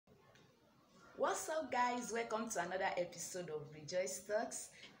What's up, guys? Welcome to another episode of Rejoice Talks.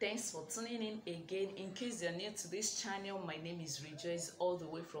 Thanks for tuning in again. In case you're new to this channel, my name is Rejoice, all the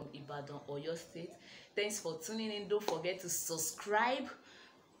way from Ibadan, Oyo State. Thanks for tuning in. Don't forget to subscribe,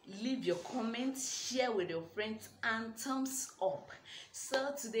 leave your comments, share with your friends, and thumbs up.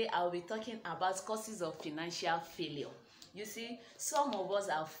 So today I'll be talking about causes of financial failure. You see, some of us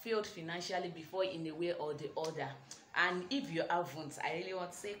have failed financially before in a way or the other. And if you haven't, I really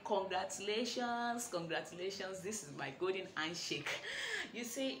want to say congratulations. This is my golden handshake. You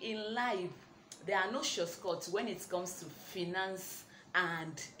see, in life, there are no shortcuts when it comes to finance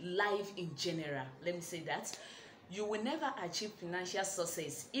and life in general. Let me say that. You will never achieve financial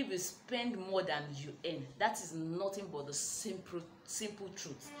success if you spend more than you earn. That is nothing but the simple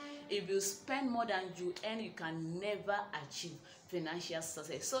truth. If you spend more than you earn, you can never achieve financial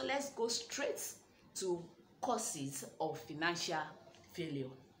success. So let's go straight to causes of financial failure.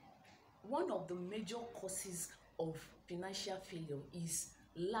 One of the major causes of financial failure is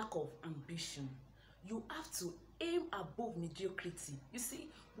lack of ambition. You have to aim above mediocrity. You see,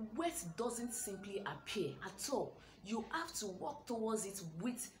 wealth doesn't simply appear at all. You have to work towards it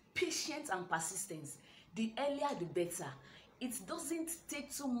with patience and persistence. The earlier the better. It doesn't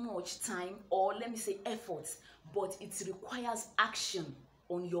take too much time, or let me say effort, but it requires action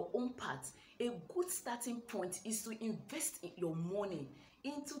on your own part. A good starting point is to invest in your money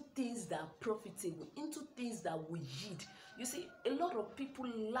into things that are profitable, into things that will yield. You see, a lot of people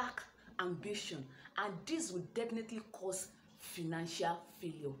lack ambition, and this will definitely cause financial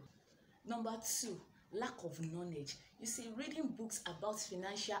failure. Number two, lack of knowledge. You see, reading books about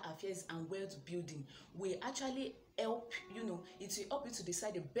financial affairs and wealth building will actually help, it will help you to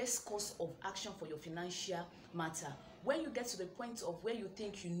decide the best course of action for your financial matter. When you get to the point of where you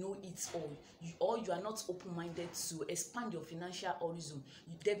think you know it all, or you are not open-minded to expand your financial horizon,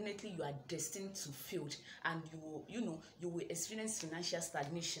 you are destined to fail, and you will experience financial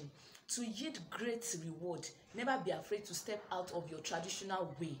stagnation. To yield great reward, never be afraid to step out of your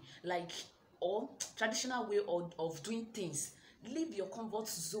traditional way, of doing things. Leave your comfort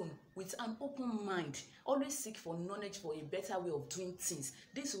zone with an open mind. Always seek for knowledge for a better way of doing things.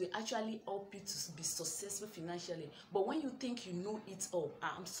 This will actually help you to be successful financially. But when you think you know it all,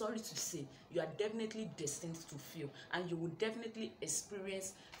 I'm sorry to say, you are definitely destined to fail, and you will definitely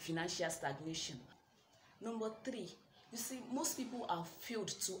experience financial stagnation. Number three, you see, most people have failed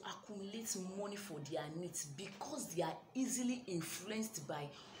to accumulate money for their needs because they are easily influenced by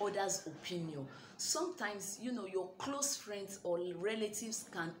others' opinion. Sometimes, your close friends or relatives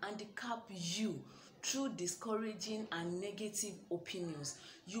can handicap you through discouraging and negative opinions.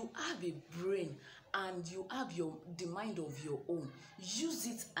 You have a brain and you have the mind of your own. Use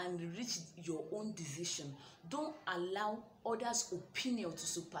it and reach your own decision. Don't allow others' opinion to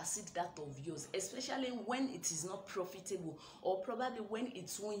supersede that of yours, especially when it is not profitable, or probably when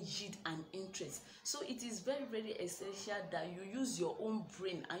it won't yield an interest. So it is very, very essential that you use your own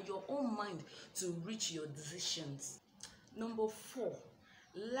brain and your own mind to reach your decisions. Number four,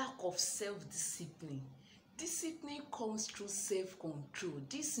 lack of self-discipline. Discipline comes through self-control.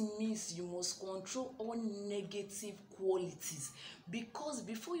 This means you must control all negative qualities, because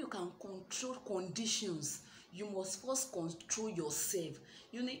before you can control conditions, you must first control yourself.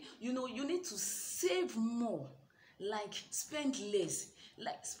 You need to save more, spend less.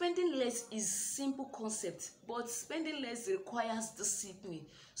 Spending less is simple concept, but spending less requires discipline.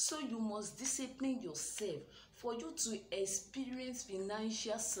 So you must discipline yourself. For you to experience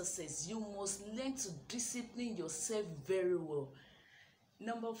financial success, you must learn to discipline yourself very well.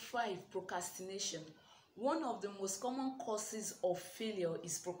 Number five, procrastination. One of the most common causes of failure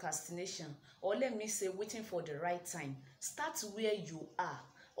is procrastination, or let me say, waiting for the right time. Start where you are,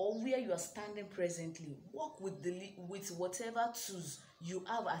 or where you are standing presently. Work with whatever tools you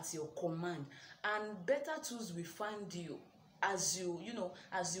have at your command, and better tools will find you as you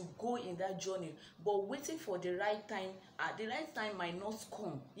go in that journey. But waiting for the right time, the right time might not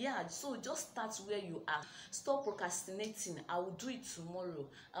come. So just start where you are. Stop procrastinating. I will do it tomorrow,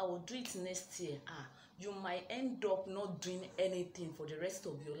 I will do it next year. You might end up not doing anything for the rest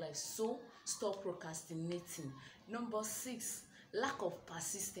of your life. So stop procrastinating. Number six, lack of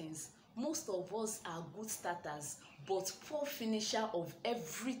persistence. Most of us are good starters but poor finisher of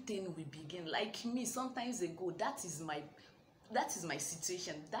everything we begin. Like me, sometimes ago, that is my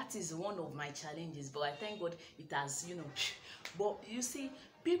situation. That is one of my challenges, but I thank God it has, But you see,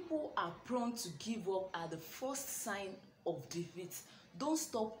 people are prone to give up at the first sign of defeat. Don't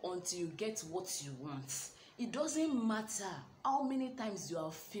stop until you get what you want. It doesn't matter how many times you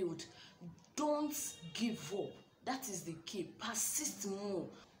have failed. Don't give up. That is the key. Persist more.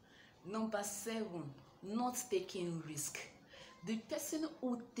 Number 7, not taking risk. The person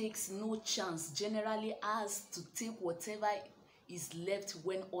who takes no chance generally has to take whatever is left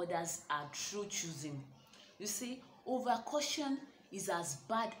when others are through choosing. You see, over caution is as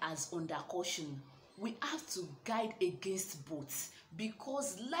bad as under caution. We have to guide against both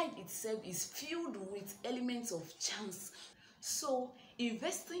because life itself is filled with elements of chance. So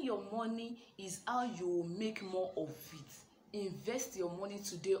investing your money is how you will make more of it. Invest your money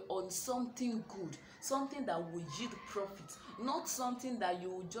today on something good, something that will yield profit, not something that you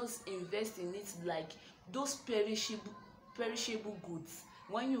will just invest in it like those perishable goods.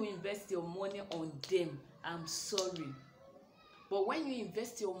 When you invest your money on them, I'm sorry, but when you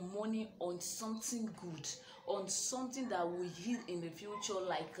invest your money on something good, on something that will yield in the future,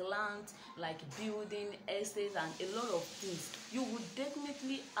 like land, like building, estate, and a lot of things, you will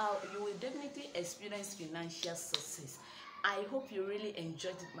definitely experience financial success. I hope you really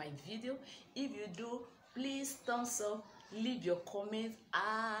enjoyed my video. If you do, please thumbs up, leave your comments,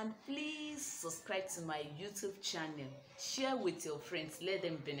 and please subscribe to my YouTube channel. Share with your friends, let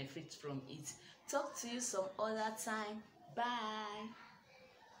them benefit from it. Talk to you some other time. Bye.